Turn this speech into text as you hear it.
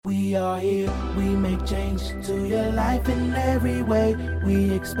We are here, we make change to your life in every way.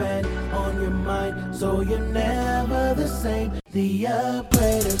 We expand on your mind so you're never the same. The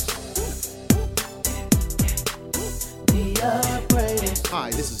Upgraders. The Upgraders.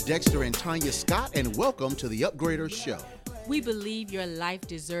 Hi, this is Dexter and Tanya Scott, and welcome to the Upgraders Show. We believe your life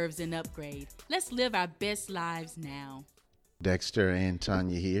deserves an upgrade. Let's live our best lives now. Dexter and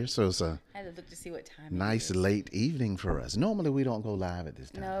Tanya here, so it's a I had to look to see what time. nice late evening for us. Normally we don't go live at this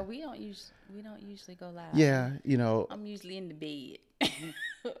time. No, we don't usually go live. Yeah, you know. I'm usually in the bed.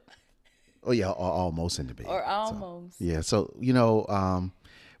 Oh yeah, almost in the bed. Or almost. So, yeah, so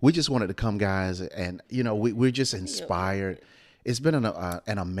we just wanted to come, guys, and we're just inspired. It's been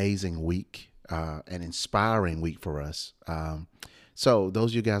an amazing week, an inspiring week for us. So those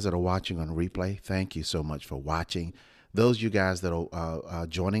of you guys that are watching on replay, thank you so much for watching. Those of you guys that are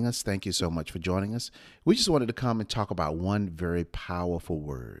joining us, thank you so much for joining us. We just wanted to come and talk about one very powerful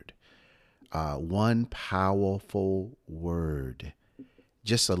word. One powerful word.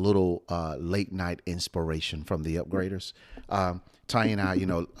 Just a little late night inspiration from the Upgraders. Tanya and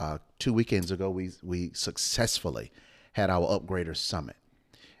I, 2 weekends ago, we successfully had our Upgraders Summit.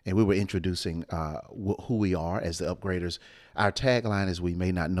 And we were introducing who we are as the Upgraders. Our tagline is, we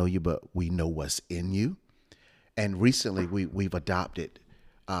may not know you, but we know what's in you. And recently we've adopted,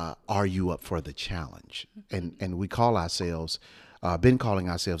 are you up for the challenge? And we call ourselves, been calling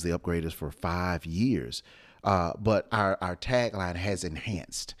ourselves the Upgraders for 5 years. But our tagline has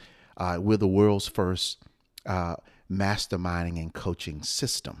enhanced. We're the world's first masterminding and coaching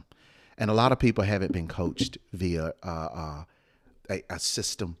system. And a lot of people haven't been coached via a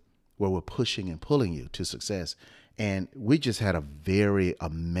system where we're pushing and pulling you to success. And we just had a very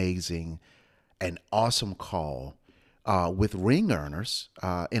amazing and awesome call with ring earners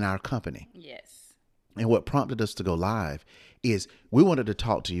in our company. Yes. And what prompted us to go live is we wanted to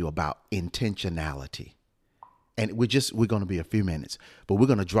talk to you about intentionality. And we're going to be a few minutes, but we're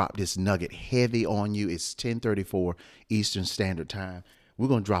going to drop this nugget heavy on you. It's 10:34 Eastern Standard Time. We're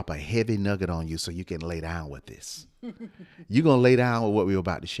going to drop a heavy nugget on you so you can lay down with this. You're going to lay down with what we're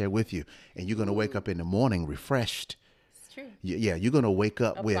about to share with you, and you're going to wake up in the morning refreshed. It's true. Yeah, you're going to wake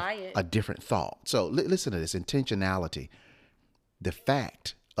up with it. a different thought. So listen to this, intentionality. The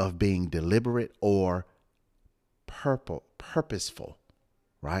fact of being deliberate or purposeful,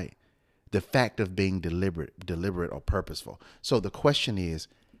 right? The fact of being deliberate or purposeful. So the question is,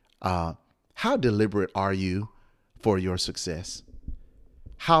 how deliberate are you for your success?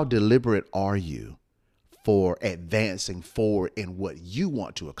 How deliberate are you for advancing forward in what you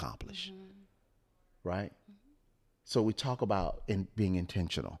want to accomplish? Right? So we talk about being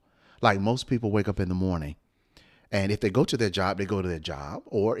intentional. Like most people wake up in the morning, and if they go to their job, they go to their job.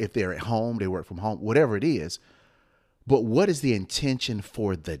 Or if they're at home, they work from home, whatever it is. But what is the intention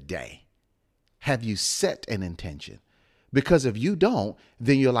for the day? Have you set an intention? Because if you don't,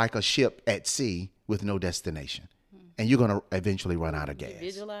 then you're like a ship at sea with no destination. And you're going to eventually run out of gas.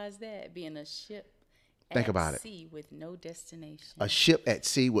 Visualize that, being a ship Think about it. sea with no destination. A ship at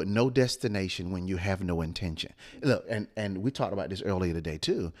sea with no destination when you have no intention. Look, and we talked about this earlier today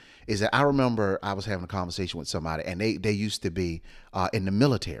too, is that I remember I was having a conversation with somebody, and they used to be in the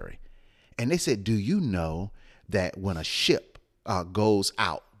military. And they said, do you know that when a ship goes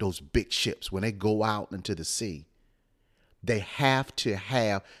out, those big ships, when they go out into the sea, they have to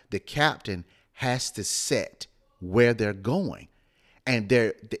have, the captain has to set where they're going. And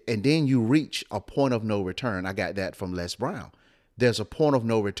then you reach a point of no return. I got that from Les Brown. There's a point of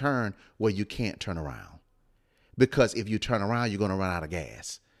no return where you can't turn around. Because if you turn around, you're going to run out of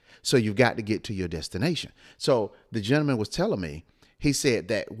gas. So you've got to get to your destination. So the gentleman was telling me, he said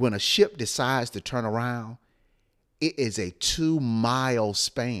that when a ship decides to turn around, it is a 2-mile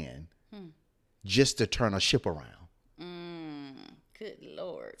span just to turn a ship around. Good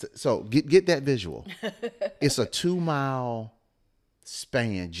Lord. So get that visual. It's a 2-mile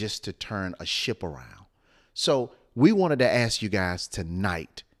span just to turn a ship around. So we wanted to ask you guys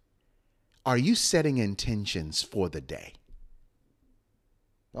tonight, are you setting intentions for the day?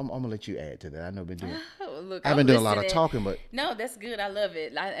 I'm gonna let you add to that. I know I've been doing. I've been doing a lot of talking, but no, that's good. I love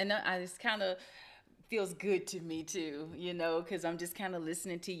it. I just kind of feels good to me too, because I'm just kind of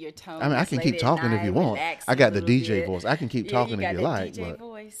listening to your tone. I mean, I can keep talking if you want. I got the DJ voice. I can keep talking if you like. DJ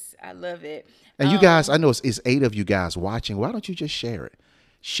voice. I love it. And you guys, I know it's 8 of you guys watching. Why don't you just share it?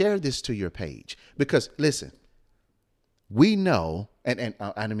 Share this to your page. Because listen, we know, and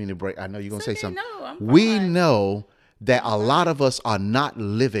I didn't mean to break. I know you're going to say something. No, I'm we fine. know that a lot of us are not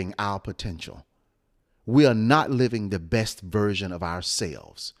living our potential. We are not living the best version of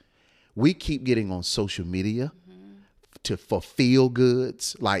ourselves. We keep getting on social media, for feel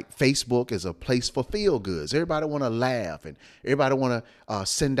goods. Like Facebook is a place for feel goods. Everybody want to laugh and everybody want to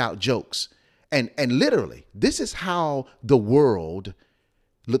send out jokes. And literally, this is how the world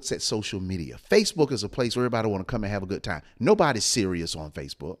looks at social media. Facebook is a place where everybody want to come and have a good time. Nobody's serious on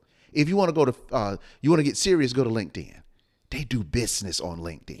Facebook. If you want to go to, you want to get serious, go to LinkedIn. They do business on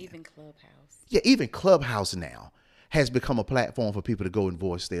LinkedIn. Even Clubhouse. Yeah, even Clubhouse now has become a platform for people to go and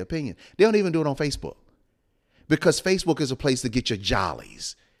voice their opinion. They don't even do it on Facebook because Facebook is a place to get your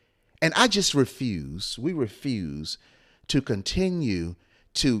jollies. And we refuse to continue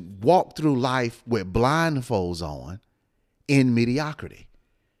to walk through life with blindfolds on in mediocrity.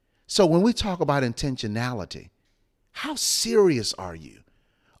 So when we talk about intentionality, how serious are you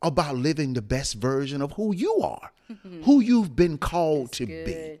about living the best version of who you are, who you've been called to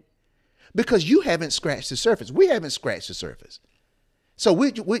be? Because you haven't scratched the surface. We haven't scratched the surface.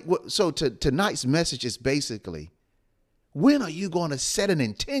 So tonight's message is basically, when are you going to set an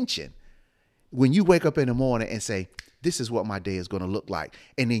intention when you wake up in the morning and say, this is what my day is going to look like,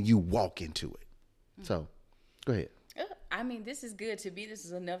 and then you walk into it? So go ahead. I mean, this is good to be. This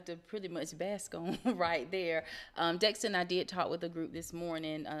is enough to pretty much bask on right there. Dexter and I did talk with a group this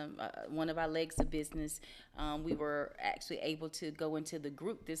morning, one of our legs of business. We were actually able to go into the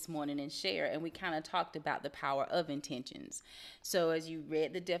group this morning and share, and we kind of talked about the power of intentions. So as you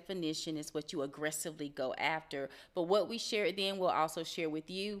read the definition, it's what you aggressively go after. But what we shared then, we'll also share with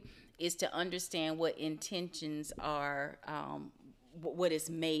you, is to understand what intentions are, what it's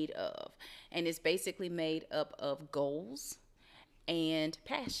made of. And it's basically made up of goals and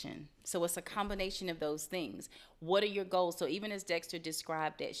passion. So it's a combination of those things. What are your goals? So even as Dexter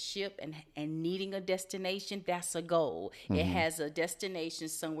described that ship and needing a destination, that's a goal. Mm-hmm. It has a destination,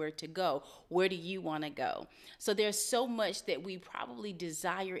 somewhere to go. Where do you want to go? So there's so much that we probably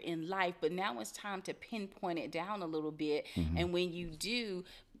desire in life, but now it's time to pinpoint it down a little bit. Mm-hmm. And when you do,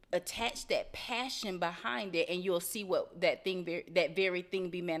 attach that passion behind it, and you'll see what that very thing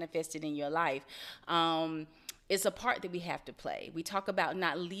be manifested in your life. It's a part that we have to play. We talk about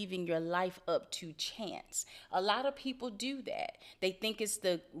not leaving your life up to chance. A lot of people do that. They think it's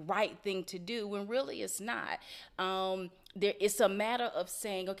the right thing to do when really it's not. It's a matter of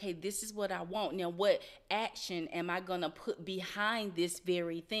saying, okay, this is what I want. Now, what action am I going to put behind this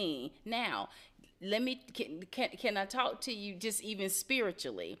very thing? Now, can I talk to you just even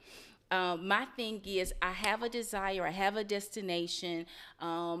spiritually? My thing is, I have a desire, I have a destination,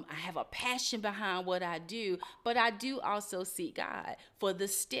 I have a passion behind what I do, but I do also seek God for the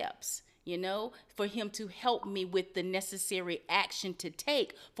steps, for him to help me with the necessary action to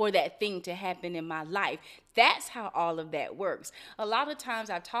take for that thing to happen in my life. That's how all of that works. A lot of times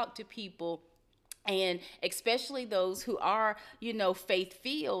I talk to people, and especially those who are,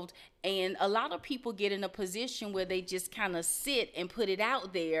 faith-filled, and a lot of people get in a position where they just kind of sit and put it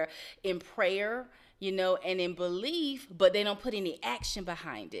out there in prayer, and in belief, but they don't put any action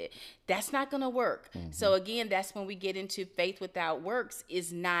behind it. That's not going to work. Mm-hmm. So again, that's when we get into faith without works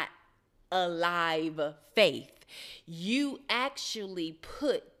is not alive faith. You actually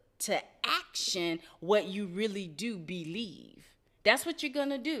put to action what you really do believe. That's what you're going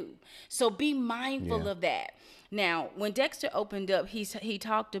to do. So be mindful of that. Now, when Dexter opened up, he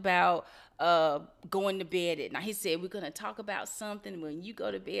talked about going to bed at night. He said, we're going to talk about something. When you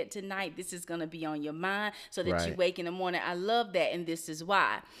go to bed tonight, this is going to be on your mind so that you wake in the morning. I love that, and this is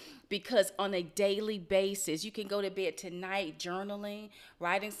why. Because on a daily basis, you can go to bed tonight journaling,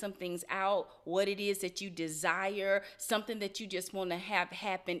 writing some things out, what it is that you desire, something that you just want to have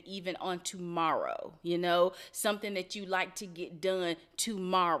happen even on tomorrow, something that you like to get done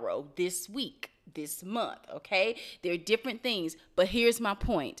tomorrow, this week, this month, okay? There are different things, but here's my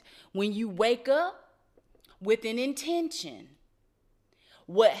point. When you wake up with an intention,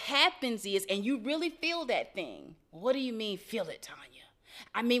 what happens is, and you really feel that thing. What do you mean feel it, Tanya?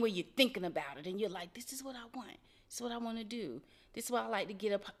 I mean, when you're thinking about it and you're like, this is what I want. This is what I want to do. This is what I like to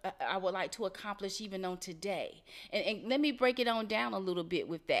get up. I would like to accomplish even on today. And let me break it on down a little bit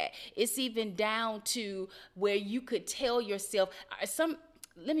with that. It's even down to where you could tell yourself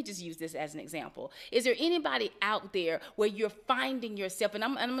let me just use this as an example. Is there anybody out there where you're finding yourself, and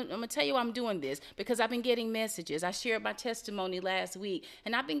I'm going to tell you why I'm doing this, because I've been getting messages. I shared my testimony last week,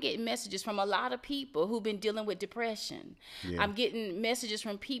 and I've been getting messages from a lot of people who've been dealing with depression. Yeah. I'm getting messages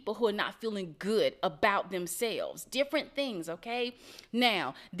from people who are not feeling good about themselves. Different things, okay?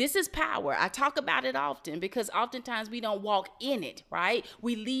 Now, this is power. I talk about it often because oftentimes we don't walk in it, right?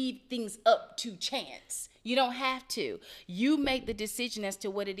 We leave things up to chance. You don't have to. You make the decision as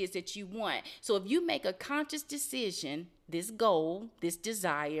to what it is that you want. So if you make a conscious decision, this goal, this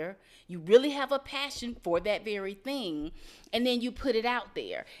desire, you really have a passion for that very thing, and then you put it out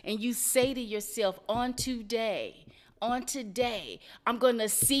there and you say to yourself, on today, I'm going to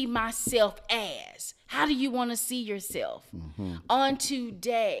see myself as. How do you want to see yourself? On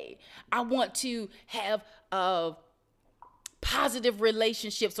today, I want to have positive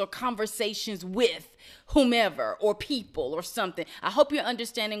relationships or conversations with whomever or people or something. I hope you're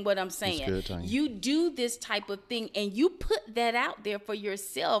understanding what I'm saying. Good, Tanya. You do this type of thing and you put that out there for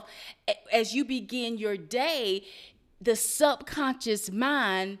yourself as you begin your day. The subconscious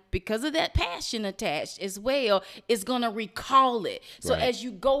mind, because of that passion attached as well, is going to recall it. So Right. as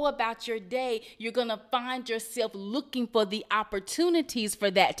you go about your day, you're going to find yourself looking for the opportunities for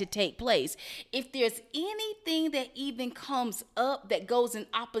that to take place. If there's anything that even comes up that goes in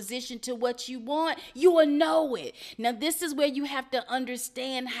opposition to what you want, you will know it. Now, this is where you have to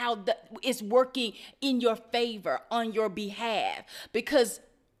understand how it's working in your favor, on your behalf. Because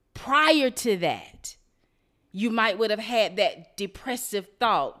prior to that, you might would have had that depressive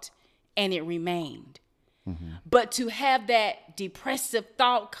thought and it remained. But to have that depressive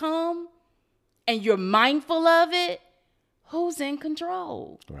thought come and you're mindful of it, who's in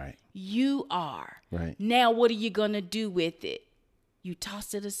control? Right. You are. Right. Now, what are you going to do with it? You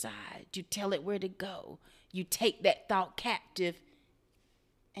toss it aside. You tell it where to go. You take that thought captive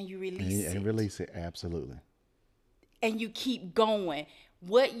and you release it. And release it. Absolutely. And you keep going.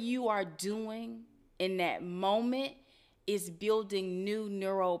 What you are doing in that moment is building new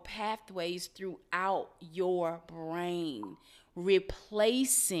neural pathways throughout your brain,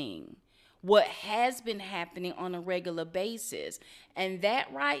 replacing what has been happening on a regular basis. And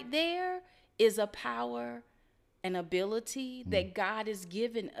that right there is a power and ability that God has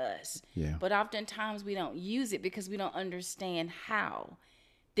given us. Yeah. But oftentimes we don't use it because we don't understand how.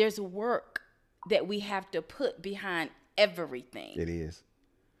 There's work that we have to put behind everything. It is.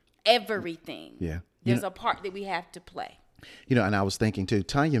 Everything. Yeah. There's a part that we have to play. You know, and I was thinking too,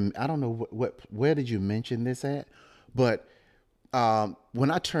 Tanya, I don't know where did you mention this at, but when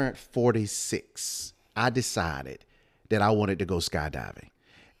I turned 46, I decided that I wanted to go skydiving.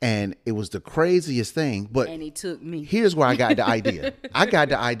 And it was the craziest thing, but And he took me. here's where I got the idea. I got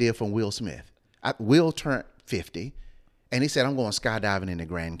the idea from Will Smith. Will turned 50, and he said, I'm going skydiving in the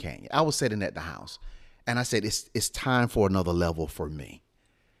Grand Canyon. I was sitting at the house, and I said, it's time for another level for me.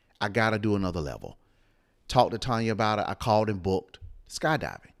 I got to do another level. Talked to Tanya about it. I called and booked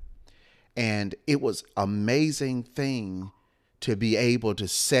skydiving. And it was amazing thing to be able to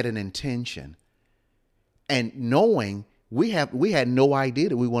set an intention and knowing we had no idea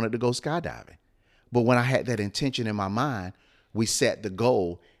that we wanted to go skydiving. But when I had that intention in my mind, we set the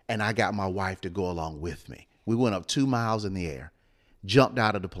goal and I got my wife to go along with me. We went up 2 miles in the air, jumped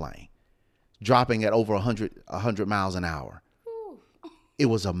out of the plane, dropping at over 100 miles an hour. It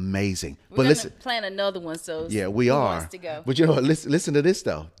was amazing. We're But gonna listen, plan another one. So yeah, we who are. wants to go? But you know what? Listen to this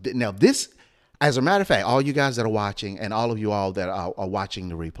though. Now this, as a matter of fact, all you guys that are watching and all of you all that are watching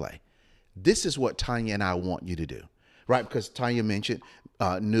the replay, this is what Tanya and I want you to do, right? Because Tanya mentioned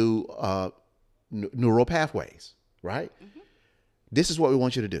new neural pathways, right? Mm-hmm. This is what we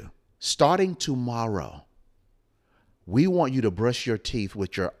want you to do. Starting tomorrow, we want you to brush your teeth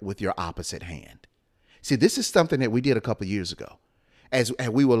with your opposite hand. See, this is something that we did a couple of years ago. As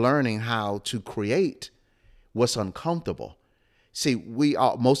we were learning how to create what's uncomfortable. See,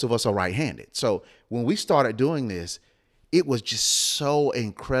 most of us are right-handed. So when we started doing this, it was just so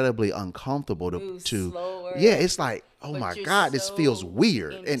incredibly uncomfortable Move slower, yeah, it's like, oh but my you're God, this so feels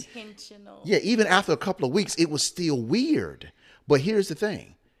weird. Intentional. And yeah, even after a couple of weeks, it was still weird. But here's the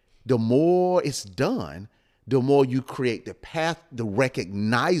thing. The more it's done, the more you create the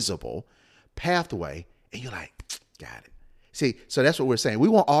recognizable pathway, and you're like, got it. See, so that's what we're saying. We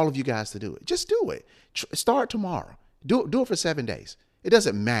want all of you guys to do it. Just do it. Start tomorrow. Do it for 7 days. It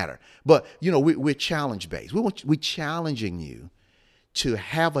doesn't matter. But, you know, we're challenge-based. We're challenging you to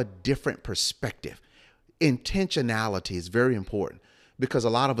have a different perspective. Intentionality is very important because a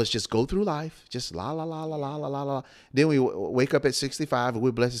lot of us just go through life, just la, la, la, la, la, la, la, la. Then we wake up at 65 and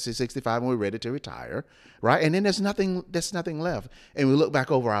we're blessed to see 65 and we're ready to retire, right? And then there's nothing left. And we look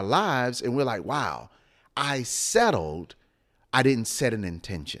back over our lives and we're like, wow, I settled. I didn't set an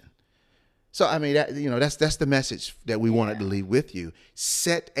intention. So, I mean, that's the message that we wanted to leave with you.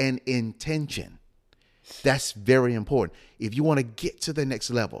 Set an intention. That's very important. If you want to get to the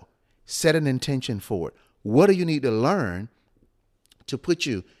next level, set an intention for it. What do you need to learn to put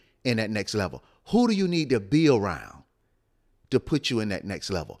you in that next level? Who do you need to be around to put you in that next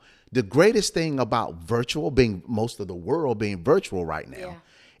level. The greatest thing about most of the world being virtual right now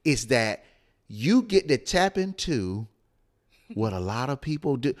is that you get to tap into what a lot of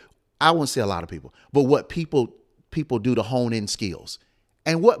people do. I won't say a lot of people, but what people do to hone in skills.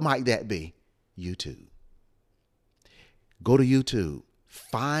 And what might that be? YouTube. Go to YouTube.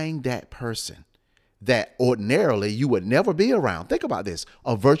 Find that person that ordinarily you would never be around. Think about this.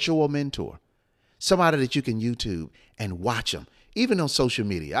 A virtual mentor. Somebody that you can YouTube and watch them. Even on social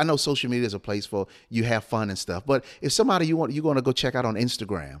media. I know social media is a place for you have fun and stuff. But if somebody you're going to go check out on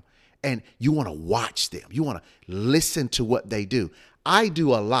Instagram and you want to watch them, you want to listen to what they do. I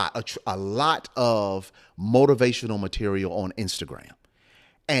do a lot of motivational material on Instagram.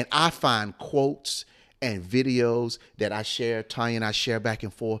 And I find quotes and videos that I share, Tanya and I share back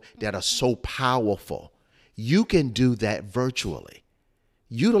and forth, that are so powerful. You can do that virtually.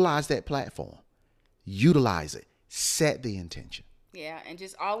 Utilize that platform. Utilize it. Set the intention. Yeah, and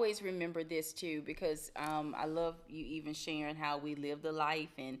just always remember this too, because I love you even sharing how we live the life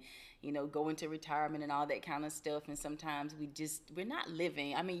and, go into retirement and all that kind of stuff. And sometimes we're not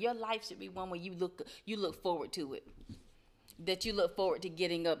living. I mean, your life should be one where you look forward to it. That you look forward to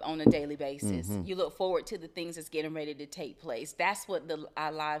getting up on a daily basis. Mm-hmm. You look forward to the things that's getting ready to take place. That's what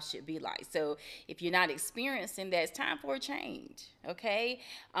our lives should be like. So if you're not experiencing that, it's time for a change, okay?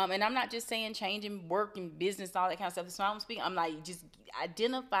 And I'm not just saying change in work and business, all that kind of stuff. So I'm speaking, I'm like, just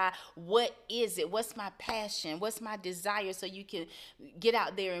identify what is it? What's my passion? What's my desire? So you can get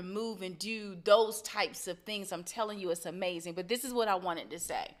out there and move and do those types of things. I'm telling you, it's amazing. But this is what I wanted to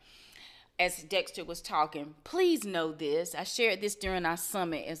say. As Dexter was talking, please know this. I shared this during our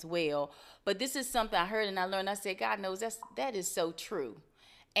summit as well. But this is something I heard and I learned. I said, God knows that is so true.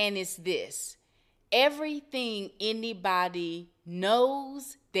 And it's this. Everything anybody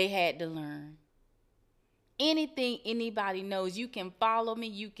knows, they had to learn. Anything anybody knows, you can follow me,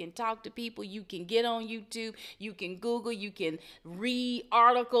 you can talk to people, you can get on YouTube, you can Google, you can read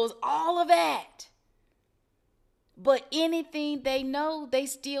articles, all of that. But anything they know, they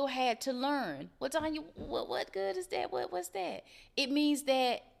still had to learn. What good is that? What's that? It means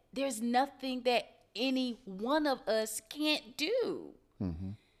that there's nothing that any one of us can't do. Mm-hmm.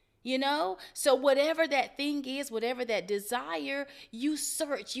 So whatever that thing is, whatever that desire, you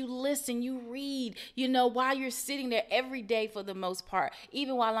search, you listen, you read, while you're sitting there every day for the most part.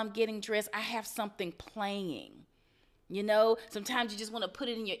 Even while I'm getting dressed, I have something playing. Sometimes you just want to put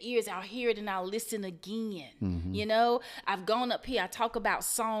it in your ears. I'll hear it and I'll listen again. Mm-hmm. I've gone up here. I talk about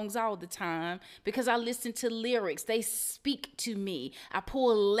songs all the time because I listen to lyrics. They speak to me. I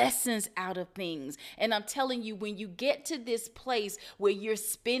pull lessons out of things. And I'm telling you, when you get to this place where you're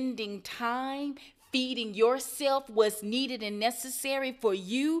spending time feeding yourself what's needed and necessary for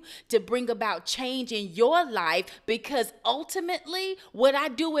you to bring about change in your life, because ultimately what I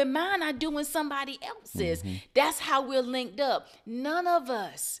do in mine, I do in somebody else's. Mm-hmm. That's how we're linked up. None of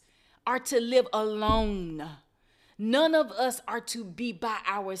us are to live alone. None of us are to be by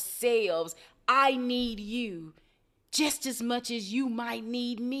ourselves. I need you just as much as you might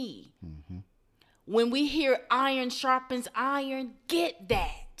need me. Mm-hmm. When we hear iron sharpens iron, get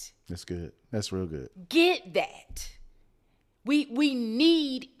that. That's good. That's real good. Get that. We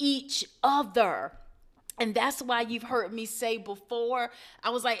need each other. And that's why you've heard me say before, I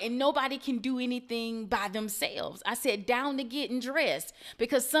was like, and nobody can do anything by themselves. I said down to getting dressed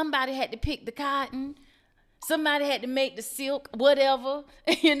because somebody had to pick the cotton. Somebody had to make the silk, whatever,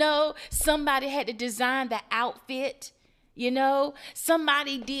 Somebody had to design the outfit.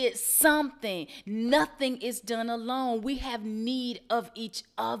 Somebody did something. Nothing is done alone. We have need of each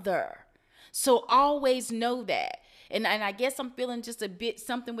other. So always know that. And I guess I'm feeling just a bit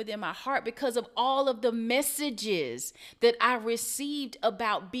something within my heart because of all of the messages that I received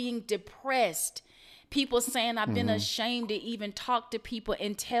about being depressed. People saying I've been ashamed to even talk to people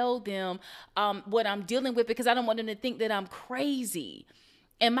and tell them what I'm dealing with because I don't want them to think that I'm crazy.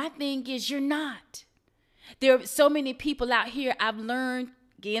 And my thing is, you're not. There are so many people out here I've learned,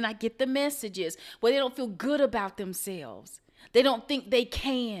 again, I get the messages, where they don't feel good about themselves. They don't think they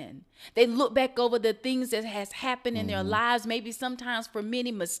can. They look back over the things that has happened in their lives, maybe sometimes for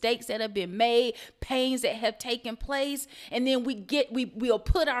many mistakes that have been made, pains that have taken place. And then we'll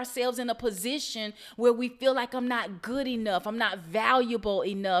put ourselves in a position where we feel like I'm not good enough. I'm not valuable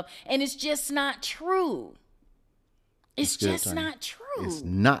enough. And it's just not true. It's just not true. It's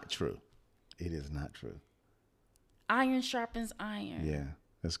not true. It is not true. Iron sharpens iron. Yeah,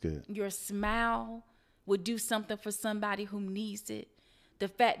 that's good. Your smile would do something for somebody who needs it. The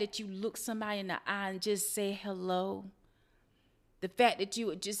fact that you look somebody in the eye and just say hello. The fact that you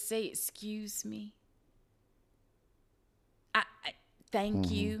would just say, excuse me.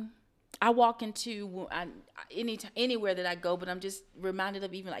 Thank you. I walk into anywhere that I go, but I'm just reminded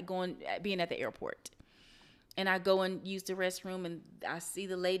of even like being at the airport. And I go and use the restroom and I see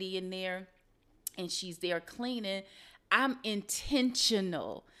the lady in there and she's there cleaning. I'm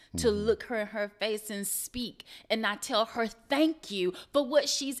intentional to look her in her face and speak, and I tell her thank you for what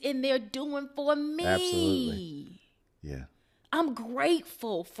she's in there doing for me. Absolutely. Yeah. I'm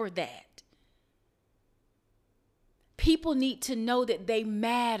grateful for that. People need to know that they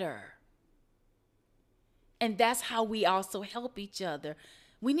matter. And that's how we also help each other.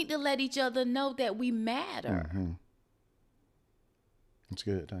 We need to let each other know that we matter. Mm-hmm. That's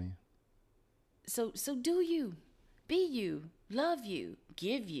good, Tanya. So do you. Be you. Love you.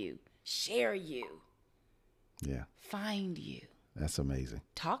 Give you. Share you. Yeah. Find you. That's amazing.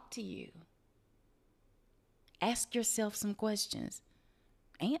 Talk to you. Ask yourself some questions.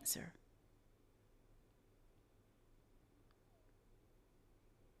 Answer.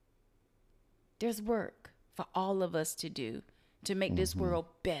 There's work for all of us to do to make this world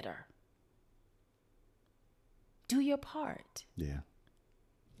better. Do your part. Yeah.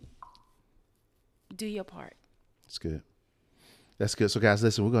 Do your part. That's good. That's good. So guys,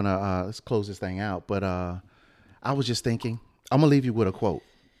 listen, we're gonna let's close this thing out. But I was just thinking, I'm gonna leave you with a quote.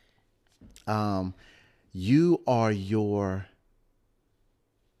 You are your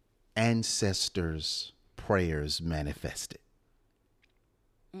ancestors' prayers manifested.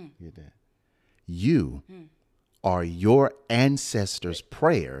 Get that? You are your ancestors'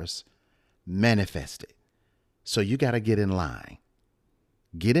 prayers manifested. So you got to get in line.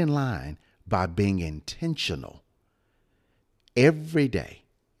 Get in line by being intentional. Every day,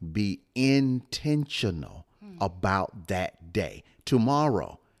 be intentional about that day.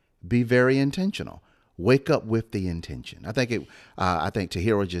 Tomorrow, be very intentional. Wake up with the intention. I think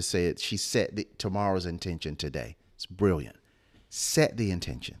Tahira just said she set tomorrow's intention today. It's brilliant. Set the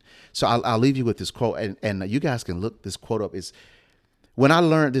intention. So I'll leave you with this quote, and you guys can look this quote up. Is when I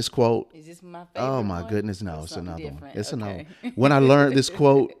learned this quote. Is this my favorite? Oh my one? goodness, no, Or it's something another one. different? It's Okay. another one. When I learned this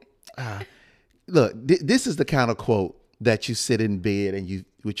quote, look, this is the kind of quote that you sit in bed and you,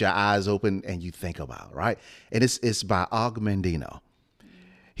 with your eyes open, and you think about, right? And it's by Og Mandino.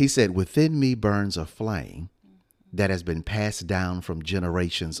 He said, "Within me burns a flame that has been passed down from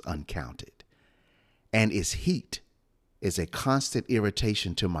generations uncounted, and its heat is a constant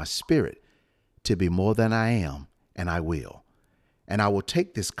irritation to my spirit to be more than I am, and I will. And I will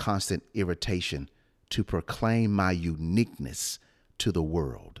take this constant irritation to proclaim my uniqueness to the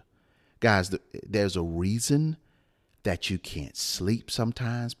world." Guys, there's a reason that you can't sleep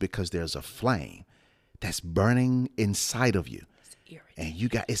sometimes, because there's a flame that's burning inside of you. And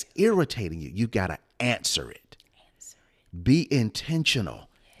it's irritating you. You got to answer it. Be intentional.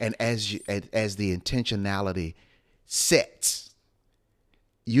 And as the intentionality sets,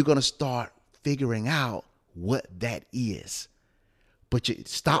 you're going to start figuring out what that is. But you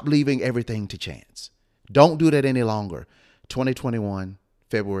stop leaving everything to chance. Don't do that any longer. 2021,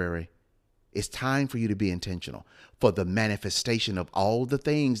 February, it's time for you to be intentional for the manifestation of all the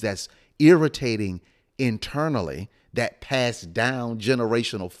things that's irritating internally, that passed down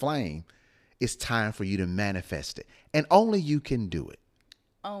generational flame. It's time for you to manifest it. And only you can do it.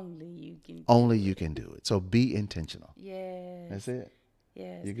 Only you can. Only you can do it. So be intentional. Yes. That's it.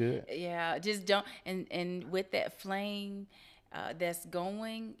 Yes. You good? Yeah. Just don't. And with that flame that's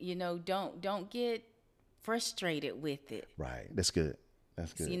going, don't get frustrated with it. Right. That's good.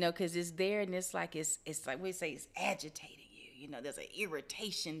 That's good. Because it's there, and it's like we say, it's agitating you. There's an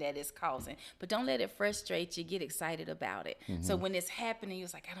irritation that it's causing. But don't let it frustrate you. Get excited about it. So when it's happening, you're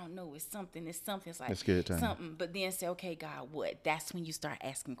like, I don't know, it's something. It's like that's good, Tanya. something. But then say, okay, God, what? That's when you start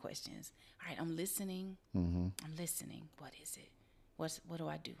asking questions. All right, I'm listening. I'm listening. What is it? What do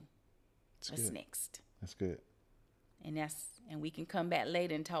I do? What's good. next? That's good. And we can come back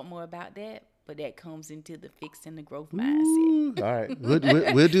later and talk more about that. But that comes into the fixing the growth mindset. All right. We'll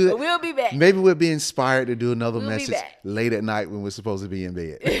do that. We'll be back. Maybe we'll be inspired to do another We'll be message back. late at night when we're supposed to be in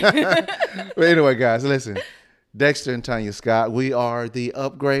bed. But anyway, guys, listen. Dexter and Tanya Scott, we are the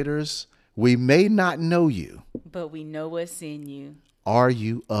Upgraders. We may not know you. But we know what's in you. Are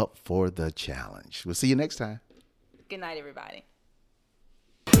you up for the challenge? We'll see you next time. Good night, everybody.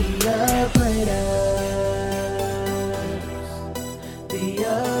 The Upgraders. The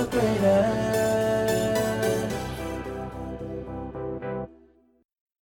Upgraders.